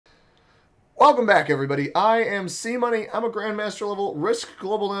Welcome back, everybody. I am C-Money. I'm a Grandmaster level Risk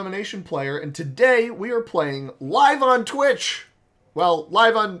Global Domination player, and today we are playing live on Twitch. Well,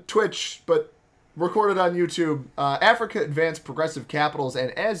 live on Twitch, but recorded on YouTube. Africa Advanced Progressive Capitals, and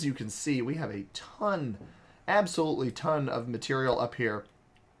as you can see, we have a ton, absolutely ton of material up here.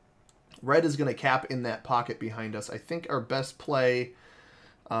 Red is going to cap in that pocket behind us. I think our best play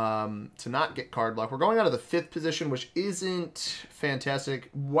to not get card block. We're going out of the 5th position, which isn't fantastic.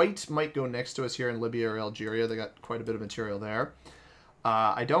 White might go next to us here in Libya or Algeria. They got quite a bit of material there.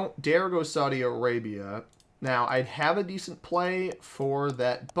 I don't dare go Saudi Arabia. Now, I'd have a decent play for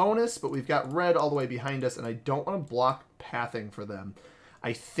that bonus, but we've got red all the way behind us, and I don't want to block pathing for them.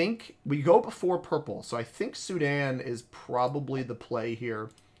 I think we go before purple, so I think Sudan is probably the play here.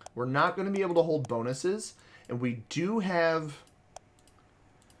 We're not going to be able to hold bonuses, and we do have...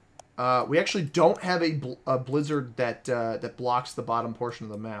 we actually don't have a blizzard that that blocks the bottom portion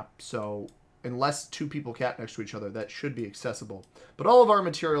of the map, so unless two people cap next to each other, that should be accessible. But all of our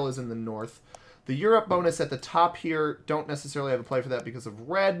material is in the north. The Europe bonus at the top here, don't necessarily have a play for that because of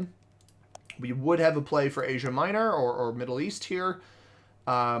red. We would have a play for Asia Minor or Middle East here.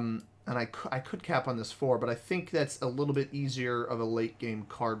 And I could cap on this 4, but I think that's a little bit easier of a late game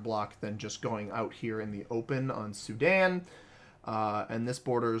card block than just going out here in the open on Sudan. And this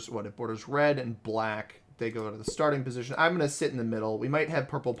borders, what, it borders red and black. They go to the starting position. I'm going to sit in the middle. We might have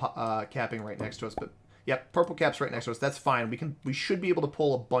purple capping right next to us, but yep, purple cap's right next to us. That's fine. We should be able to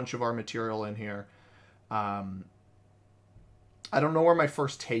pull a bunch of our material in here. I don't know where my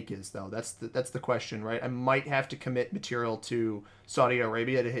first take is, though. That's the question, right? I might have to commit material to Saudi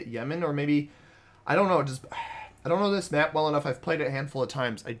Arabia to hit Yemen, or maybe, I don't know. I don't know this map well enough. I've played it a handful of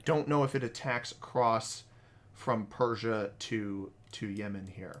times. I don't know if it attacks across from Persia to Yemen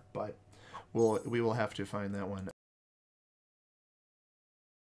here, but we will have to find that one.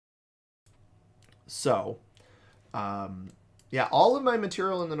 So, yeah, all of my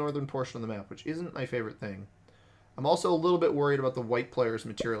material in the northern portion of the map, which isn't my favorite thing. I'm also a little bit worried about the white players'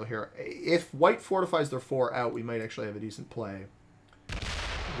 material here. If white fortifies their 4 out, we might actually have a decent play.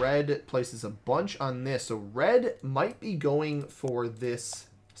 Red places a bunch on this, so red might be going for this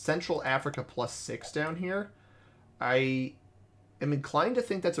Central Africa +6 down here. I am inclined to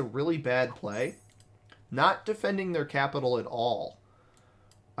think that's a really bad play. Not defending their capital at all.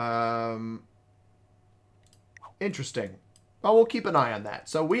 Interesting. Well, we'll keep an eye on that.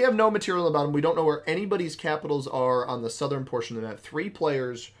 So we have no material about them. We don't know where anybody's capitals are on the southern portion of the map. 3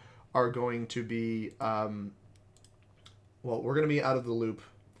 players are going to be... well, we're going to be out of the loop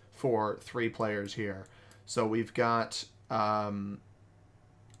for 3 players here. So we've got...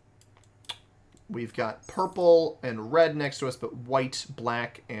 we've got purple and red next to us, but white,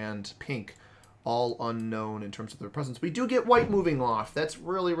 black, and pink, all unknown in terms of their presence. We do get white moving off. That's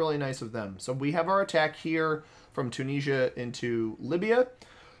really, really nice of them. So we have our attack here from Tunisia into Libya,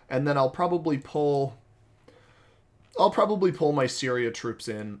 and then I'll probably pull my Syria troops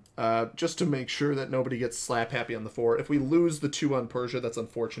in, just to make sure that nobody gets slap happy on the 4. If we lose the 2 on Persia, that's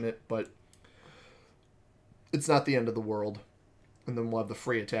unfortunate, but it's not the end of the world. And then we'll have the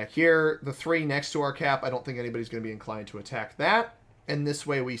free attack here. The 3 next to our cap, I don't think anybody's going to be inclined to attack that. And this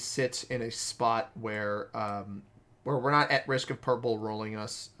way we sit in a spot where we're not at risk of purple rolling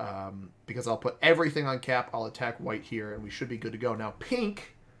us, because I'll put everything on cap. I'll attack white here, and we should be good to go. Now,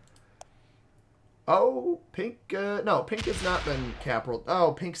 pink... Oh, pink... no, pink has not been cap rolled.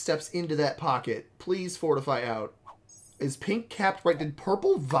 Oh, pink steps into that pocket. Please fortify out. Is pink capped right? Did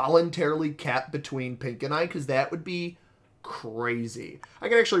purple voluntarily cap between pink and I? Because that would be... crazy. I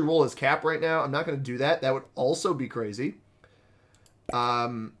can actually roll his cap right now. I'm not going to do that. That would also be crazy.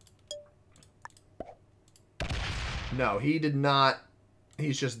 No, he did not.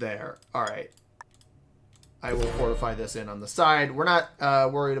 He's just there. All right. I will fortify this in on the side. We're not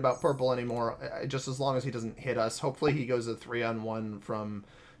worried about purple anymore, just as long as he doesn't hit us. Hopefully he goes a 3-on-1 from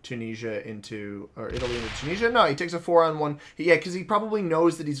Tunisia into, or Italy into Tunisia. No, he takes a 4-on-1. Yeah, because he probably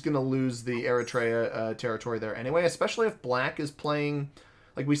knows that he's going to lose the Eritrea territory there anyway, especially if black is playing,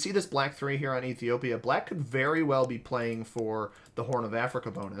 like we see this black 3 here on Ethiopia. Black could very well be playing for the Horn of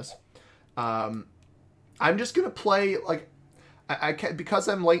Africa bonus. I'm just going to play, like, I can, because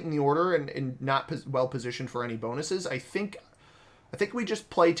I'm late in the order and not well positioned for any bonuses, I think we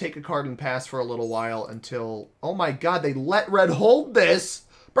just play take a card and pass for a little while until, oh my god, they let red hold this!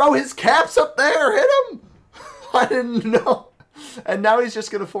 Bro, his cap's up there! Hit him! I didn't know. And now he's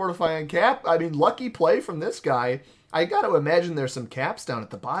just going to fortify on cap. I mean, lucky play from this guy. I got to imagine there's some caps down at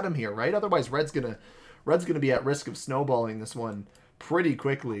the bottom here, right? Otherwise, red's gonna be at risk of snowballing this one pretty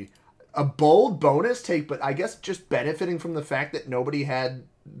quickly. A bold bonus take, but I guess just benefiting from the fact that nobody had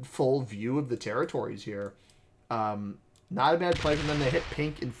full view of the territories here. Not a bad play for them to hit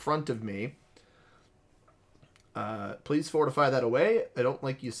pink in front of me. Please fortify that away. I don't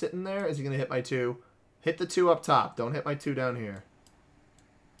like you sitting there. Is he going to hit my 2? Hit the 2 up top. Don't hit my 2 down here.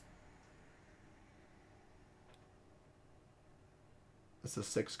 Does the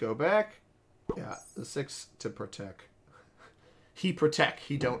 6 go back? Yeah, the 6 to protect. He protect.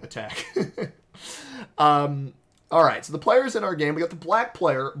 He don't attack. All right, so the players in our game, we got the black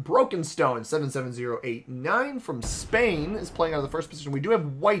player, Broken Stone, 77089 from Spain, is playing out of the first position. We do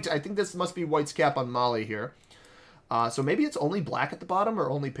have white. I think this must be white's cap on Mali here. So maybe it's only black at the bottom or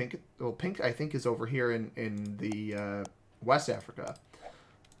only pink. Well, pink, I think, is over here in the West Africa.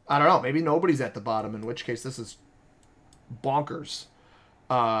 I don't know. Maybe nobody's at the bottom, in which case this is bonkers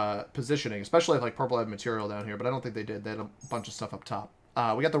positioning, especially if like purple had material down here, but I don't think they did. They had a bunch of stuff up top.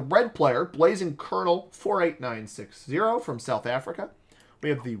 We got the red player, Blazing Colonel 48960 from South Africa. We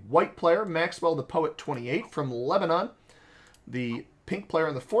have the white player, Maxwell the Poet 28 from Lebanon. The pink player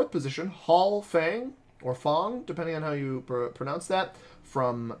in the 4th position, Hall Fang, or Fong, depending on how you pronounce that,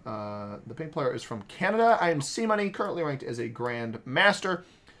 from the pink player is from Canada. I am C-Money, currently ranked as a Grand Master.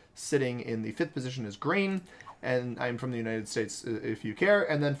 Sitting in the 5th position is green, and I'm from the United States, if you care.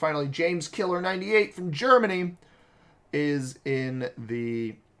 And then finally, James Killer 98 from Germany is in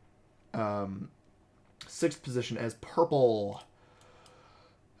the 6th position as purple.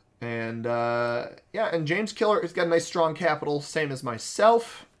 And, yeah, and James Killer has got a nice strong capital, same as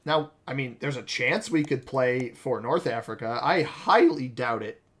myself. Now, I mean, there's a chance we could play for North Africa. I highly doubt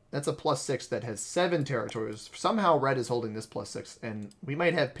it. That's a +6 that has 7 territories. Somehow red is holding this +6, and we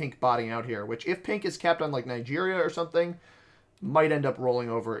might have pink botting out here, which if pink is capped on like Nigeria or something, might end up rolling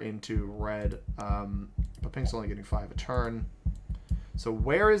over into red. But pink's only getting 5 a turn. So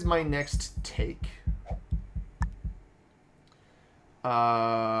where is my next take?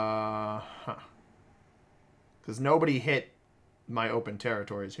 Because nobody hit my open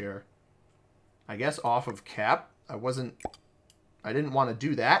territories here. I guess off of cap. I didn't want to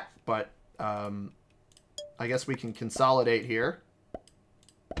do that, but I guess we can consolidate here.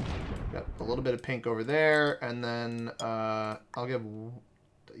 Got a little bit of pink over there, and then I'll give...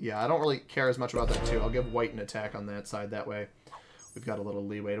 Yeah, I don't really care as much about that, too. I'll give white an attack on that side. That way, we've got a little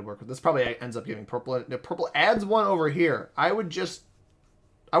leeway to work with. This probably ends up giving purple... Purple adds 1 over here. I wouldn't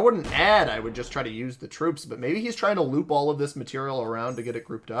add. I would just try to use the troops, but maybe he's trying to loop all of this material around to get it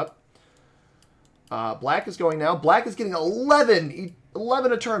grouped up. Black is going now. Black is getting 11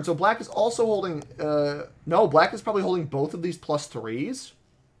 a turn, so black is also holding... no, black is probably holding both of these +3s.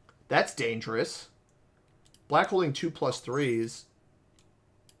 That's dangerous. Black holding 2 +3s.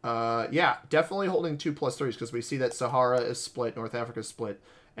 Yeah, definitely holding 2 +3s because we see that Sahara is split, North Africa is split,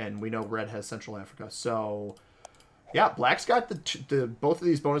 and we know red has Central Africa. So, yeah, black's got the both of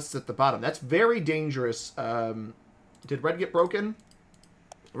these bonuses at the bottom. That's very dangerous. Did red get broken?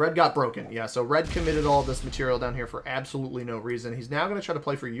 Red got broken. Yeah, so red committed all this material down here for absolutely no reason. He's now going to try to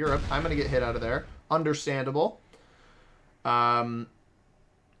play for Europe. I'm going to get hit out of there. Understandable. Wonder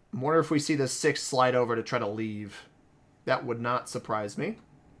if we see the 6 slide over to try to leave. That would not surprise me.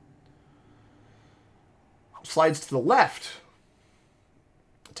 Slides to the left.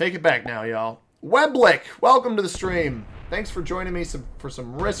 Take it back now, y'all. Weblick, welcome to the stream. Thanks for joining me for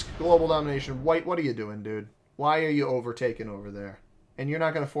some Risk Global Domination. White, what are you doing, dude? Why are you overtaken over there? And you're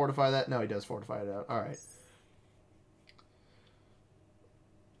not going to fortify that? No, he does fortify it out. All right.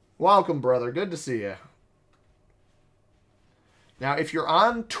 Welcome, brother. Good to see you. Now, if you're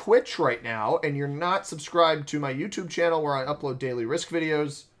on Twitch right now and you're not subscribed to my YouTube channel where I upload daily Risk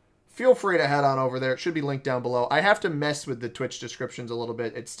videos, feel free to head on over there. It should be linked down below. I have to mess with the Twitch descriptions a little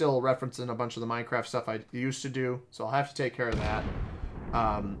bit. It's still referencing a bunch of the Minecraft stuff I used to do, so I'll have to take care of that.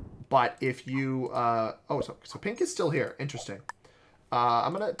 But if you... oh, so pink is still here. Interesting.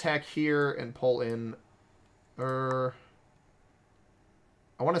 I'm going to attack here and pull in... I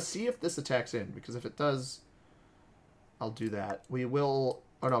want to see if this attacks in, because if it does... I'll do that. We will...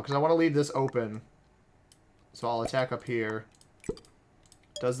 Oh, no, because I want to leave this open. So I'll attack up here.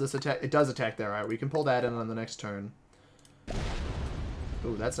 Does this attack? It does attack there. All right, we can pull that in on the next turn.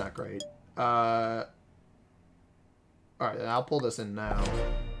 Ooh, that's not great. All right, I'll pull this in now.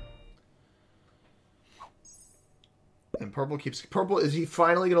 And purple keeps... Purple, is he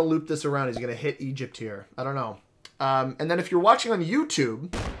finally going to loop this around? Is he going to hit Egypt here? I don't know. And then if you're watching on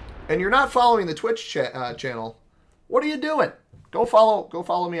YouTube and you're not following the Twitch channel... What are you doing? Go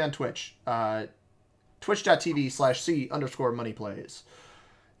follow me on Twitch. Twitch.tv/C_moneyplays.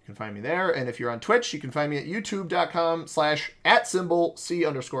 You can find me there. And if you're on Twitch, you can find me at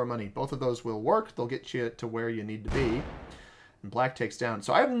youtube.com/@C_money. Both of those will work. They'll get you to where you need to be. And black takes down.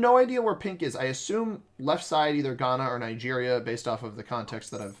 So I have no idea where pink is. I assume left side, either Ghana or Nigeria, based off of the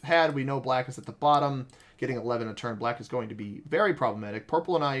context that I've had. We know black is at the bottom, getting 11 a turn. Black is going to be very problematic.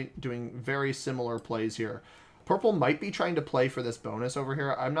 Purple and I doing very similar plays here. Purple might be trying to play for this bonus over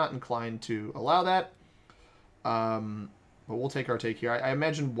here. I'm not inclined to allow that. But we'll take our take here. I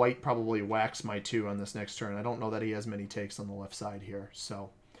imagine white probably whacks my 2 on this next turn. I don't know that he has many takes on the left side here.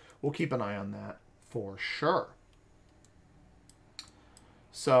 So we'll keep an eye on that for sure.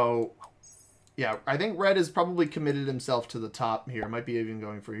 So, yeah, I think red has probably committed himself to the top here. Might be even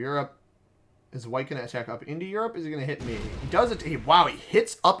going for Europe. Is white going to attack up into Europe? Is he going to hit me? He does it. Wow, he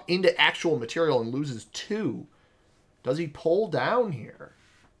hits up into actual material and loses 2. Does he pull down here?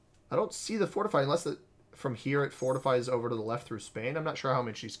 I don't see the fortify unless from here it fortifies over to the left through Spain. I'm not sure how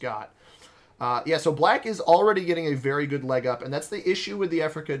much he's got. Yeah, so black is already getting a very good leg up, and that's the issue with the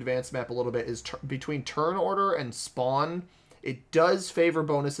Africa Advanced map a little bit, is between turn order and spawn, it does favor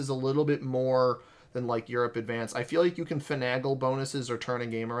bonuses a little bit more than like Europe Advanced. I feel like you can finagle bonuses or turn a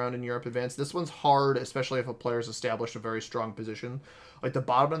game around in Europe Advanced. This one's hard, especially if a player's established a very strong position. Like the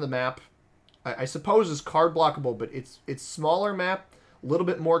bottom of the map, I suppose is card blockable, but it's smaller map, a little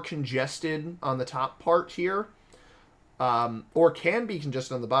bit more congested on the top part here. Or can be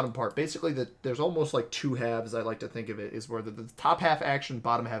congested on the bottom part. Basically, there's almost like 2 halves, I like to think of it, is where the top half action,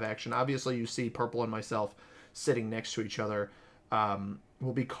 bottom half action. Obviously, you see purple and myself sitting next to each other.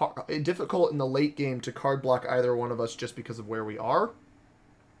 Will be difficult in the late game to card block either one of us just because of where we are.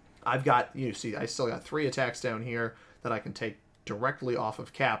 I've got, you see, I still got 3 attacks down here that I can take directly off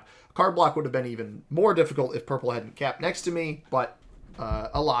of cap. Card block would have been even more difficult if purple hadn't cap next to me, but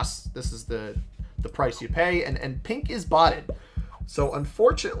alas, this is the price you pay, and pink is botted. So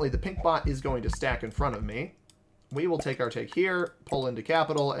unfortunately, the pink bot is going to stack in front of me. We will take our take here, pull into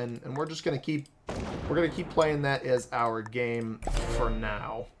capital, and we're just going to keep playing that as our game for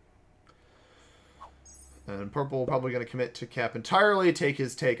now. And purple probably going to commit to cap entirely, take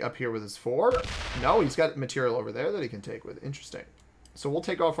his take up here with his 4. No, he's got material over there that he can take with. Interesting. So we'll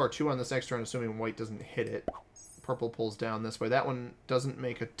take off our 2 on this next turn, assuming white doesn't hit it. Purple pulls down this way. That one doesn't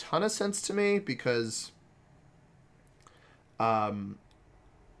make a ton of sense to me because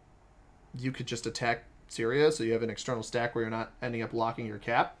you could just attack Syria, so you have an external stack where you're not ending up locking your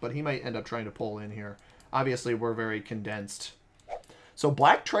cap, but he might end up trying to pull in here. Obviously, we're very condensed. So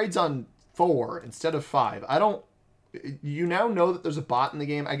black trades on 4 instead of 5. I don't... You now know that there's a bot in the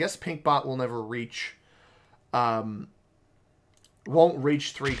game. I guess pink bot will never reach... won't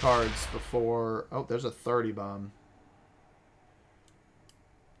reach 3 cards before... Oh, there's a 30 bomb.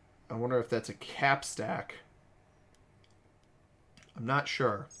 I wonder if that's a cap stack. I'm not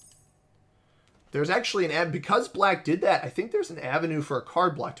sure. There's actually an... Because black did that, I think there's an avenue for a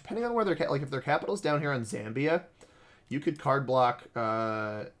card block. Depending on where they're... Like, if their capital's down here on Zambia, you could card block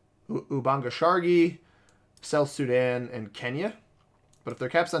Ubangashargi, South Sudan, and Kenya. But if their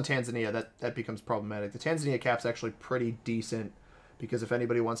cap's on Tanzania, that becomes problematic. The Tanzania cap's actually pretty decent, because if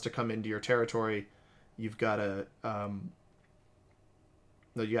anybody wants to come into your territory, you've got to... no,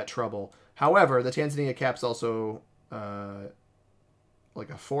 you got trouble. However, the Tanzania cap's also... like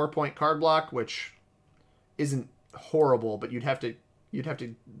a 4-point card block, which isn't horrible, but you'd have to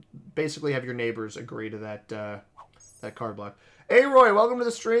basically have your neighbors agree to that that card block. Hey Roy, welcome to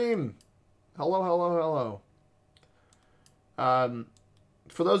the stream. Hello, hello, hello.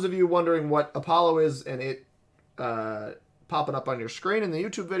 For those of you wondering what Apollo is and it popping up on your screen in the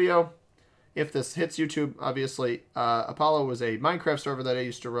YouTube video, if this hits YouTube, obviously, Apollo was a Minecraft server that I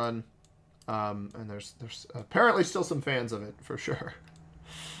used to run, and there's apparently still some fans of it for sure.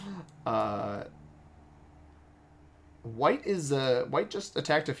 White just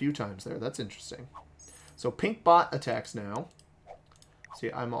attacked a few times there. That's interesting. So pink bot attacks now.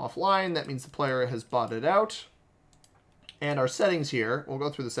 See, I'm offline. That means the player has botted out. And our settings here, we'll go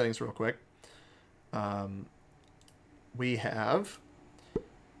through the settings real quick. We have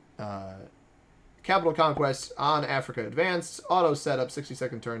Capital Conquest on Africa Advanced, auto setup,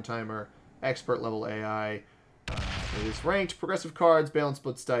 60-second turn timer, expert level AI. It is ranked, progressive cards, balance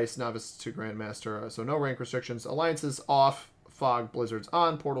splits dice, novice to grandmaster, so no rank restrictions. Alliances off, fog, blizzards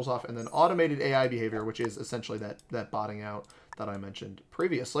on, portals off, and then automated AI behavior, which is essentially that botting out that I mentioned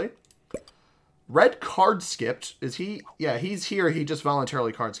previously. Red card skipped. Is he? Yeah, he's here. He just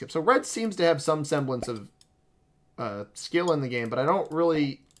voluntarily card skipped. So red seems to have some semblance of skill in the game, but I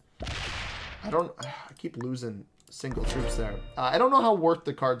keep losing single troops there. I don't know how worth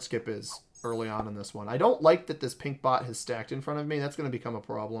the card skip is early on in this one. I don't like that this pink bot has stacked in front of me. That's going to become a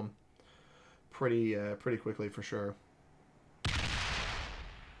problem pretty quickly for sure.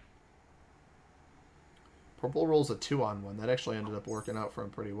 Purple rolls a 2-on-1. That actually ended up working out for him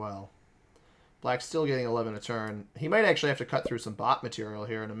pretty well. Black's still getting 11 a turn. He might actually have to cut through some bot material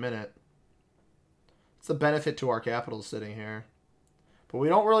here in a minute. It's the benefit to our capital sitting here. But we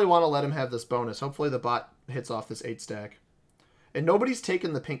don't really want to let him have this bonus. Hopefully the bot hits off this 8-stack. And nobody's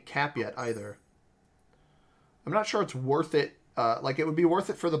taken the pink cap yet either. I'm not sure it's worth it. Like, it would be worth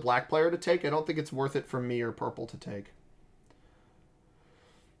it for the black player to take. I don't think it's worth it for me or purple to take.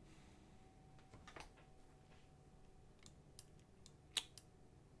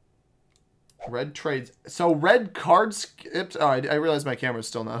 Red trades. So red card skipped. Oh, I realized my camera's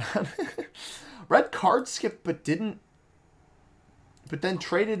still not on. Red card skipped, but didn't. But then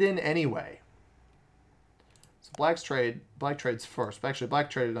traded in anyway. So black trades first. Actually, black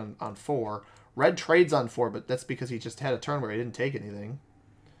traded on 4. Red trades on 4, but that's because he just had a turn where he didn't take anything.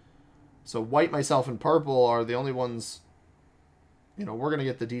 So white, myself, and purple are the only ones. You know, we're gonna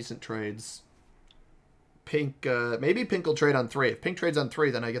get the decent trades. Pink, maybe pink will trade on 3. If pink trades on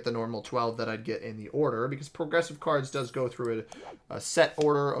 3, then I get the normal 12 that I'd get in the order, because progressive cards does go through a set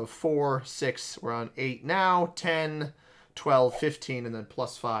order of 4, 6, we're on 8 now, 10, 12, 15, and then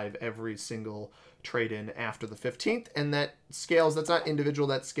plus 5 every single trade-in after the 15th, and that scales, that's not individual,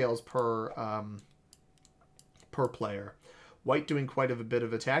 that scales per player. White doing quite a bit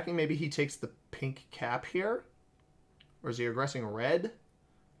of attacking. Maybe he takes the pink cap here, or is he aggressing red?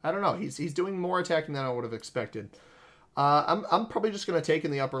 I don't know. He's doing more attacking than I would have expected. I'm probably just going to take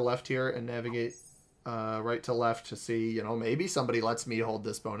in the upper left here and navigate right to left to see, you know, maybe somebody lets me hold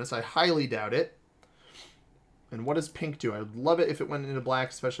this bonus. I highly doubt it. And what does pink do? I would love it if it went into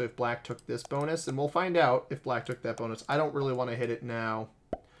black, especially if black took this bonus. And we'll find out if black took that bonus. I don't really want to hit it now.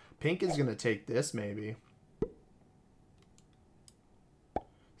 Pink is going to take this, maybe.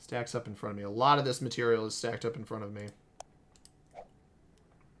 Stacks up in front of me. A lot of this material is stacked up in front of me.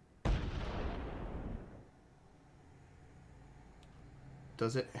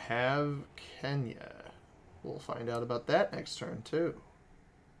 Does it have Kenya? We'll find out about that next turn, too.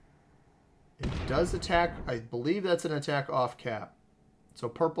 It does attack. I believe that's an attack off cap. So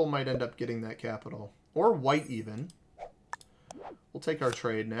purple might end up getting that capital. Or white, even. We'll take our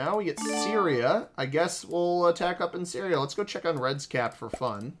trade now. We get Syria. I guess we'll attack up in Syria. Let's go check on red's cap for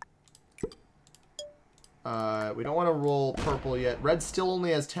fun. We don't want to roll purple yet. Red still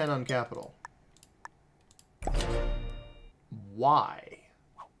only has 10 on capital. Why?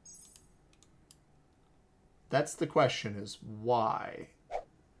 That's the question, is why?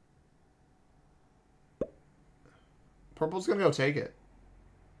 Purple's going to go take it.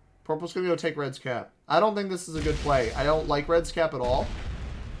 Purple's going to go take red's cap. I don't think this is a good play. I don't like red's cap at all.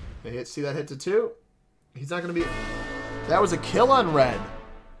 See that hit to 2? He's not going to be... That was a kill on red.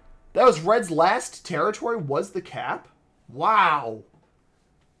 That was red's last territory was the cap? Wow.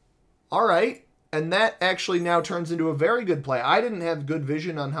 All right. And that actually now turns into a very good play. I didn't have good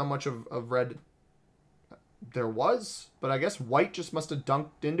vision on how much of red there was, but I guess white just must have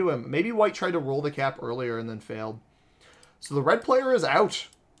dunked into him. Maybe white tried to roll the cap earlier and then failed. So the red player is out.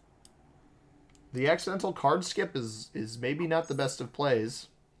 The accidental card skip is maybe not the best of plays.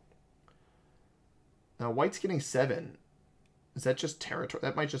 Now white's getting 7. Is that just territory?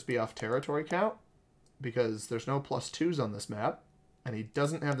 That might just be off territory count, because there's no +2s on this map. And he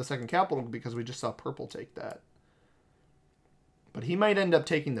doesn't have the second capital because we just saw purple take that. But he might end up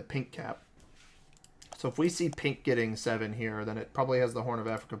taking the pink cap. So if we see pink getting 7 here, then it probably has the Horn of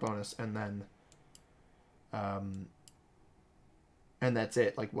Africa bonus, and then... and that's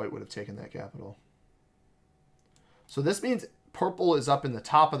it. Like, white would have taken that capital. So this means purple is up in the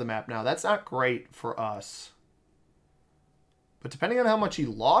top of the map now. That's not great for us. But depending on how much he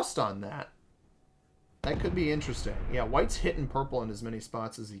lost on that, that could be interesting. Yeah, white's hitting purple in as many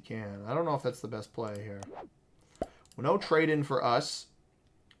spots as he can. I don't know if that's the best play here. Well, no trade-in for us.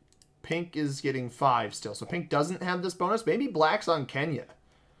 Pink is getting 5 still. So pink doesn't have this bonus. Maybe black's on Kenya.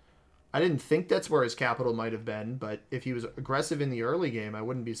 I didn't think that's where his capital might have been, but if he was aggressive in the early game, I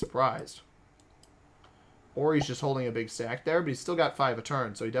wouldn't be surprised. Or he's just holding a big stack there, but he's still got 5 a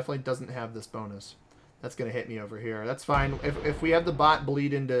turn, so he definitely doesn't have this bonus. That's going to hit me over here. That's fine. If we have the bot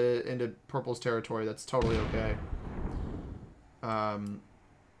bleed into purple's territory, that's totally okay.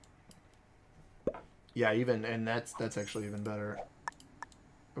 Yeah, even, and that's actually even better.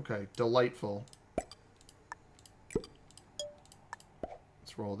 Okay, delightful.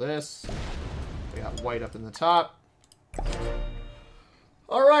 Let's roll this. We got white up in the top.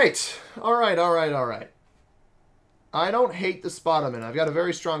 All right. All right, all right, all right. I don't hate the spot I'm in. I've got a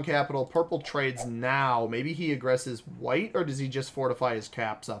very strong capital. Purple trades now. Maybe he aggresses white, or does he just fortify his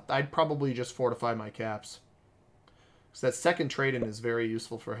caps up? I'd probably just fortify my caps. So that second trade-in is very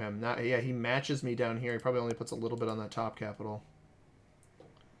useful for him. Now, yeah, he matches me down here. He probably only puts a little bit on that top capital.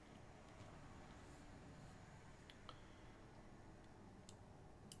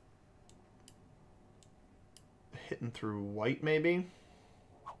 Hitting through white, maybe.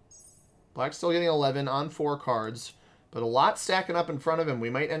 Black's still getting 11 on 4 cards, but a lot stacking up in front of him. We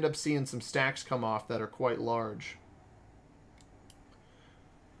might end up seeing some stacks come off that are quite large.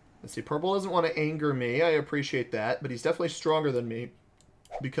 Let's see, purple doesn't want to anger me. I appreciate that, but he's definitely stronger than me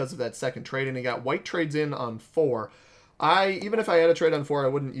because of that second trade. And he got white trades in on 4. Even if I had a trade on 4, I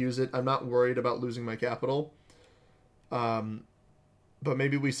wouldn't use it. I'm not worried about losing my capital. But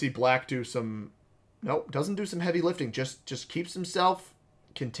maybe we see black do some... Nope, doesn't do some heavy lifting. Just keeps himself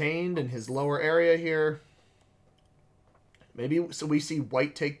contained in his lower area here. Maybe so we see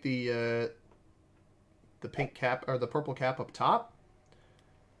white take the pink cap or the purple cap up top.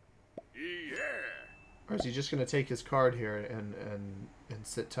 Or is he just going to take his card here and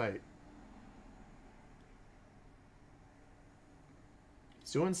sit tight?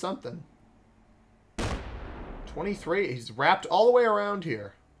 He's doing something. 23. He's wrapped all the way around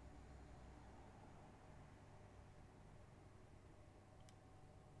here.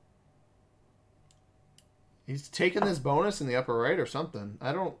 He's taking this bonus in the upper right or something.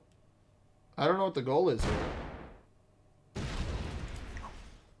 I don't know what the goal is here.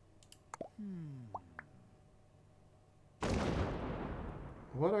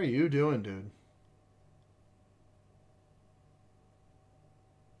 What are you doing, dude?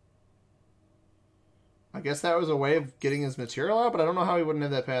 I guess that was a way of getting his material out, but I don't know how he wouldn't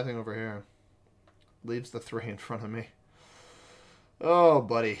have that pathing over here. Leaves the 3 in front of me. Oh,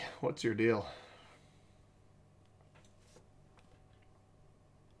 buddy. What's your deal?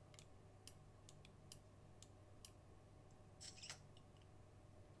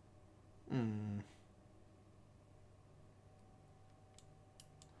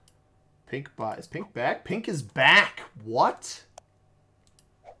 Pink bot. Is Pink back? Pink is back. What?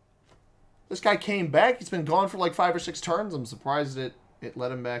 This guy came back. He's been gone for like 5 or 6 turns. I'm surprised it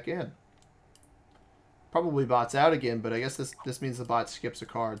let him back in. Probably bot's out again, but I guess this means the bot skips a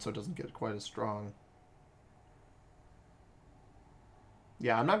card, so it doesn't get quite as strong.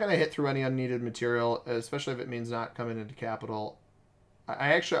 Yeah, I'm not going to hit through any unneeded material, especially if it means not coming into capital.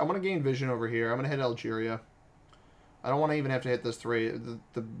 I want to gain vision over here. I'm going to hit Algeria. I don't want to even have to hit this 3.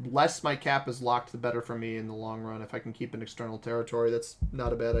 The less my cap is locked, the better for me in the long run. If I can keep an external territory, that's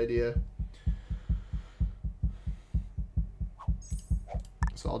not a bad idea.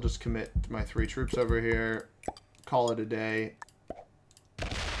 So I'll just commit to my 3 troops over here. Call it a day.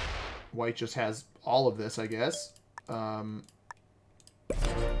 White just has all of this, I guess. But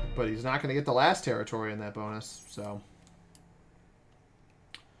he's not going to get the last territory in that bonus, so...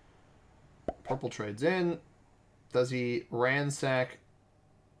 Purple trades in. Does he ransack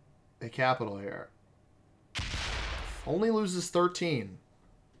a capital here? Only loses 13.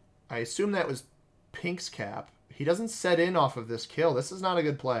 I assume that was Pink's cap. He doesn't set in off of this kill. This is not a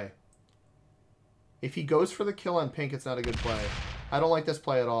good play. If he goes for the kill on Pink, it's not a good play. I don't like this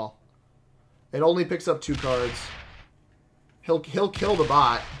play at all. It only picks up 2 cards. He'll kill the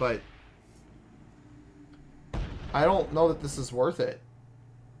bot, but I don't know that this is worth it.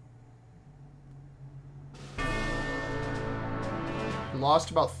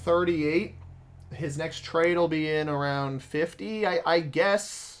 Lost about 38. His next trade will be in around 50, I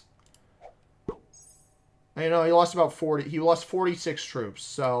guess. You know, he lost about 40. He lost 46 troops,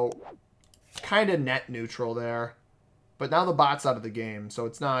 so kind of net neutral there. But now the bot's out of the game, so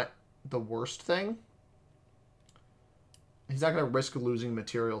it's not the worst thing. He's not going to risk losing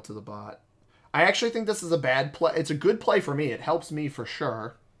material to the bot. I actually think this is a bad play. It's a good play for me. It helps me for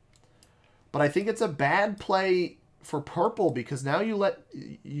sure. But I think it's a bad play for purple because now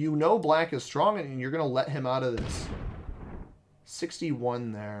you know black is strong and you're going to let him out of this.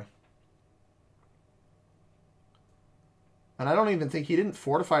 61 there. And I don't even think he didn't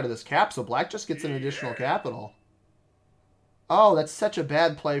fortify to this cap, so black just gets an additional capital. Oh, that's such a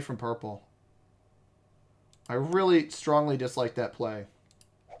bad play from purple. I really strongly dislike that play.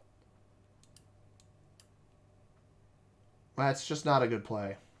 That's just not a good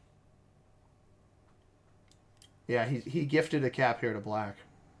play. Yeah, he gifted a cap here to black.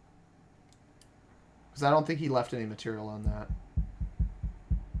 Because I don't think he left any material on that.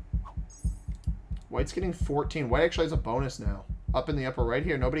 White's getting 14. White actually has a bonus now. Up in the upper right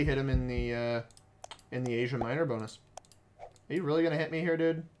here. Nobody hit him in the Asia Minor bonus. Are you really going to hit me here,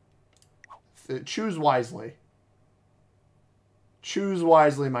 dude? Choose wisely. Choose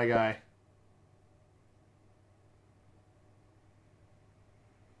wisely, my guy.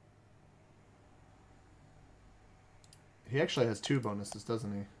 He actually has 2 bonuses,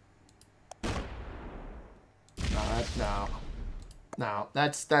 doesn't he? No. No,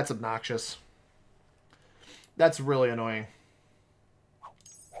 that's obnoxious. That's really annoying.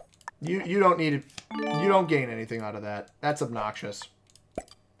 You don't need it. You don't gain anything out of that. That's obnoxious.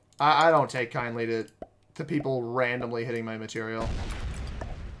 I don't take kindly to people randomly hitting my material.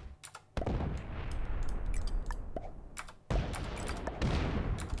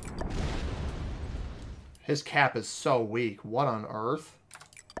 His cap is so weak. What on earth?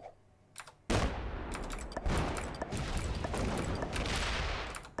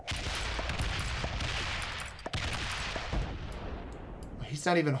 He's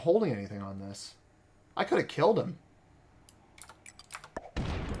not even holding anything on this. I could have killed him.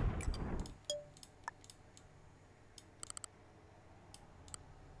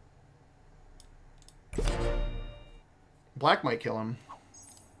 Black might kill him.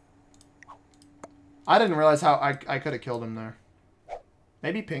 I didn't realize how I could have killed him there.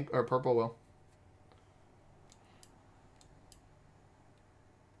 Maybe pink or purple will.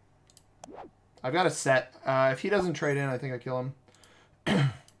 I've got a set. If he doesn't trade in, I think I kill him.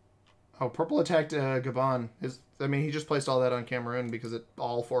 Oh, purple attacked Gabon. I mean, he just placed all that on Cameroon because it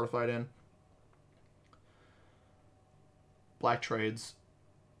all fortified in. Black trades.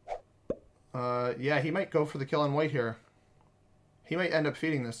 Yeah, he might go for the kill on white here. He might end up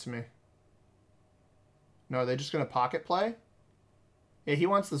feeding this to me. No, are they just going to pocket play? Yeah, he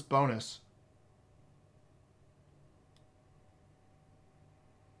wants this bonus.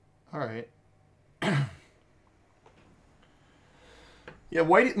 Alright. Yeah,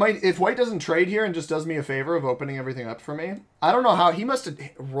 white might, if white doesn't trade here and just does me a favor of opening everything up for me. I don't know how. He must have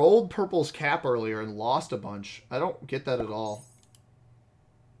rolled purple's cap earlier and lost a bunch. I don't get that at all.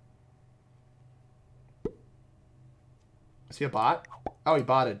 Is he a bot? Oh, he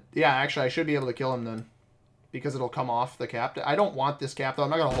botted. Yeah, actually, I should be able to kill him then. Because it'll come off the cap. I don't want this cap, though. I'm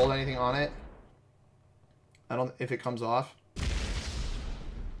not going to hold anything on it. I don't... If it comes off.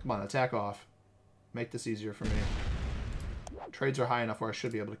 Come on, attack off. Make this easier for me. Trades are high enough where I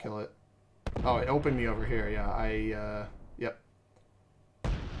should be able to kill it. Oh, it opened me over here. Yeah, yep.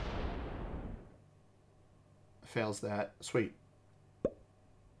 Fails that. Sweet.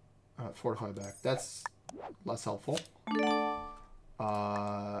 Fortify back. That's less helpful.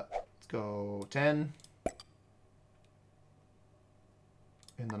 Let's go 10.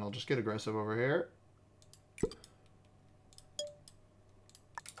 And then I'll just get aggressive over here.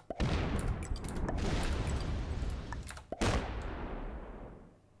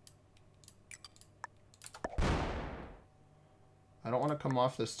 I don't want to come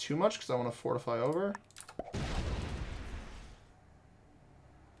off this too much because I want to fortify over.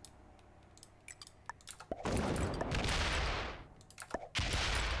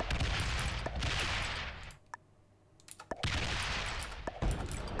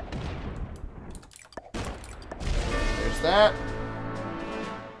 There's that.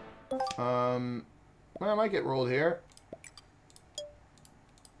 Well, I might get rolled here.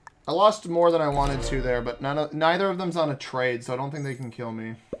 I lost more than I wanted to there, but neither of them's on a trade, so I don't think they can kill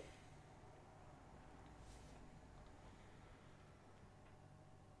me.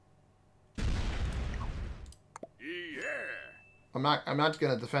 Yeah. I'm not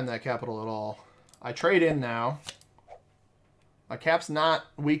gonna defend that capital at all. I trade in now. My cap's not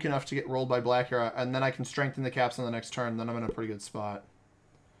weak enough to get rolled by black here, and then I can strengthen the caps on the next turn, then I'm in a pretty good spot.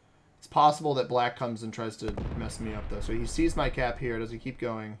 It's possible that black comes and tries to mess me up, though. So he sees my cap here. Does he keep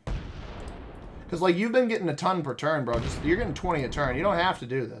going? Because, like, you've been getting a ton per turn, bro. You're getting 20 a turn. You don't have to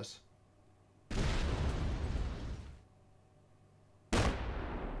do this.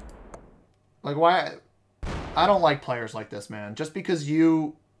 Like, why? I don't like players like this, man. Just because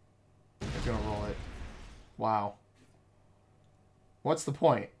you... You're gonna roll it. Wow. What's the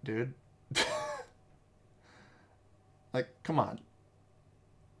point, dude? Like, come on.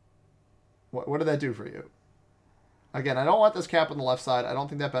 What did that do for you? Again, I don't want this cap on the left side. I don't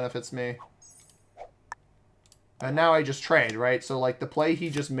think that benefits me. And now I just trade, right? So, like, the play he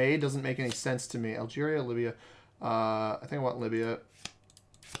just made doesn't make any sense to me. Algeria, Libya. I think I want Libya.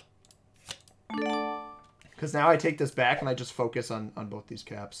 Because now I take this back and I just focus on both these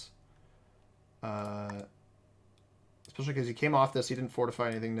caps. Especially because he came off this. He didn't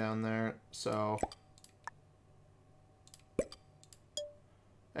fortify anything down there. So...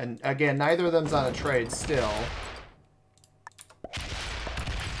 And again, neither of them's on a trade still.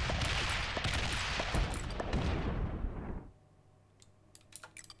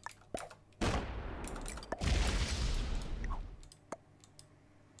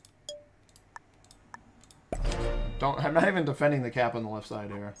 I'm not even defending the cap on the left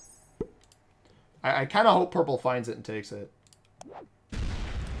side here. I kind of hope purple finds it and takes it.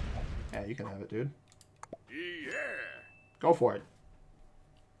 Yeah, you can have it, dude. Yeah. Go for it.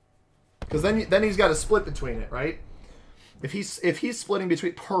 Because then he's got to split between it, right? If he's splitting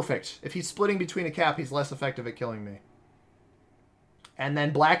between... Perfect. If he's splitting between a cap, he's less effective at killing me. And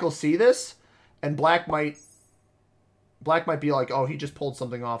then black will see this, and black might be like, oh, he just pulled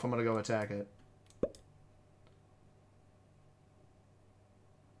something off. I'm going to go attack it.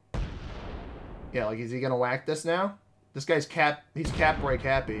 Yeah, like, is he going to whack this now? This guy's he's cap break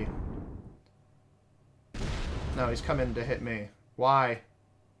happy. No, he's coming to hit me. Why?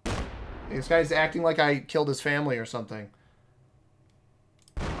 This guy's acting like I killed his family or something.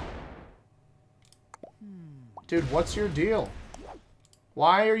 Dude, what's your deal?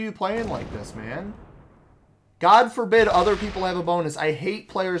 Why are you playing like this, man? God forbid other people have a bonus. I hate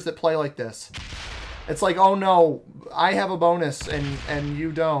players that play like this. It's like, oh no, I have a bonus and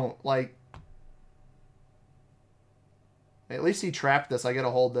you don't. Like, at least he trapped this. I get to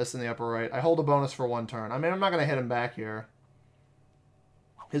hold this in the upper right. I hold a bonus for 1 turn. I mean, I'm not going to hit him back here.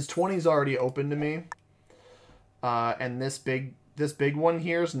 His 20's already open to me. And this big one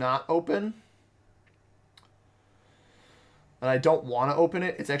here is not open. And I don't want to open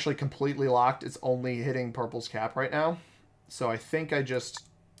it. It's actually completely locked. It's only hitting purple's cap right now. So I think I just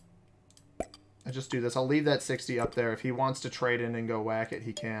do this. I'll leave that 60 up there. If he wants to trade in and go whack it,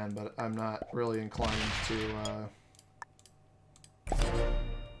 he can. But I'm not really inclined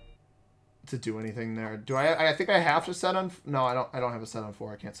to do anything there. Do I think I have to set on... No, I don't have a set on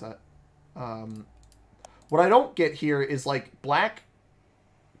 4. I can't set. What I don't get here is, like, black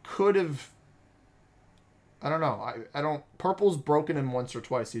could have... I don't know. I don't... Purple's broken him once or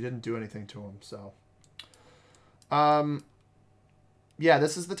twice. He didn't do anything to him, so... Yeah,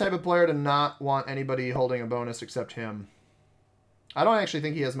 this is the type of player to not want anybody holding a bonus except him. I don't actually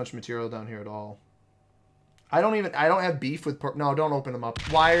think he has much material down here at all. I don't have beef with purple. No, don't open him up.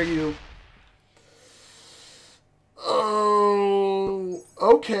 Why are you... Oh,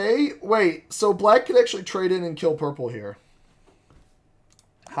 okay. Wait, so black could actually trade in and kill purple here.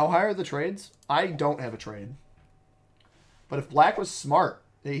 How high are the trades? I don't have a trade. But if black was smart,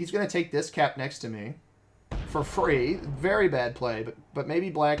 he's going to take this cap next to me for free. Very bad play, but maybe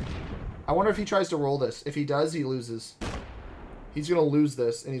black... I wonder if he tries to roll this. If he does, he loses. He's going to lose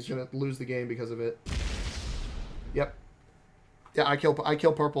this, and he's going to lose the game because of it. Yep. Yeah, I kill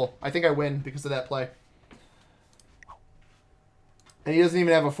purple. I think I win because of that play. And he doesn't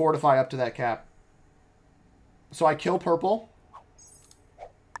even have a fortify up to that cap. So I kill purple.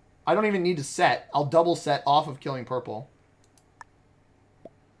 I don't even need to set. I'll double set off of killing purple.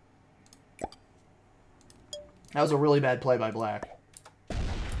 That was a really bad play by black.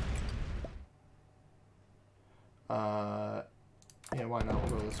 Yeah, why not?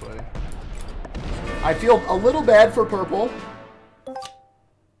 We'll go this way. I feel a little bad for purple.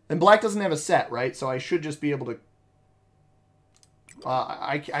 And black doesn't have a set, right? So I should just be able to...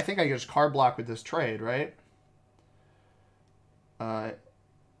 I think I can just card block with this trade, right?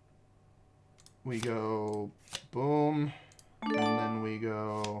 We go boom, and then we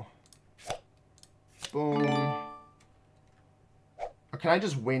go boom. Or can I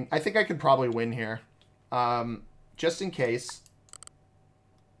just win? I think I could probably win here. Just in case.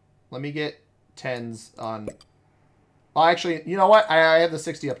 Let me get 10s on... Oh, actually, you know what? I have the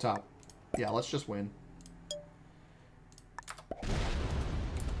 60 up top. Yeah, let's just win.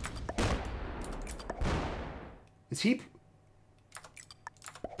 Is he...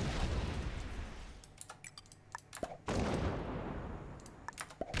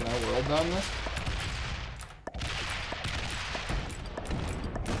 Can I world down this?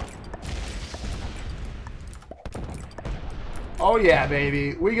 Oh yeah,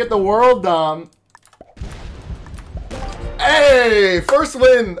 baby. We get the world dom. Hey! First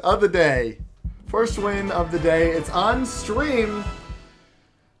win of the day. First win of the day. It's on stream.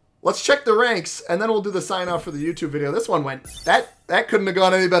 Let's check the ranks, and then we'll do the sign-off for the YouTube video. This one went... That couldn't have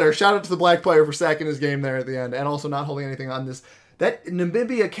gone any better. Shout out to the black player for sacking his game there at the end, and also not holding anything on this. That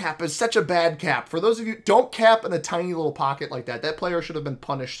Namibia cap is such a bad cap. For those of you... Don't cap in a tiny little pocket like that. That player should have been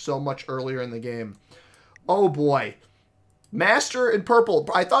punished so much earlier in the game. Oh, boy. Master and purple.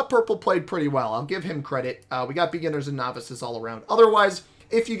 I thought purple played pretty well. I'll give him credit. We got beginners and novices all around. Otherwise...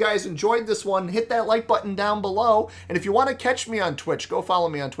 If you guys enjoyed this one, hit that like button down below. And if you want to catch me on Twitch, go follow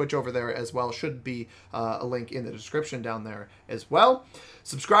me on Twitch over there as well. Should be a link in the description down there as well.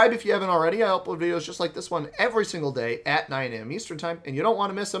 Subscribe if you haven't already. I upload videos just like this one every single day at 9 a.m. Eastern Time, and you don't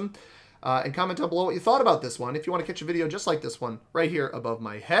want to miss them. And comment down below what you thought about this one. If you want to catch a video just like this one right here above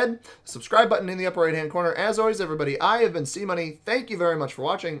my head, subscribe button in the upper right hand corner. As always, everybody, I have been C-Money. Thank you very much for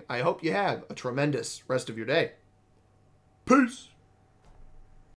watching. I hope you have a tremendous rest of your day. Peace.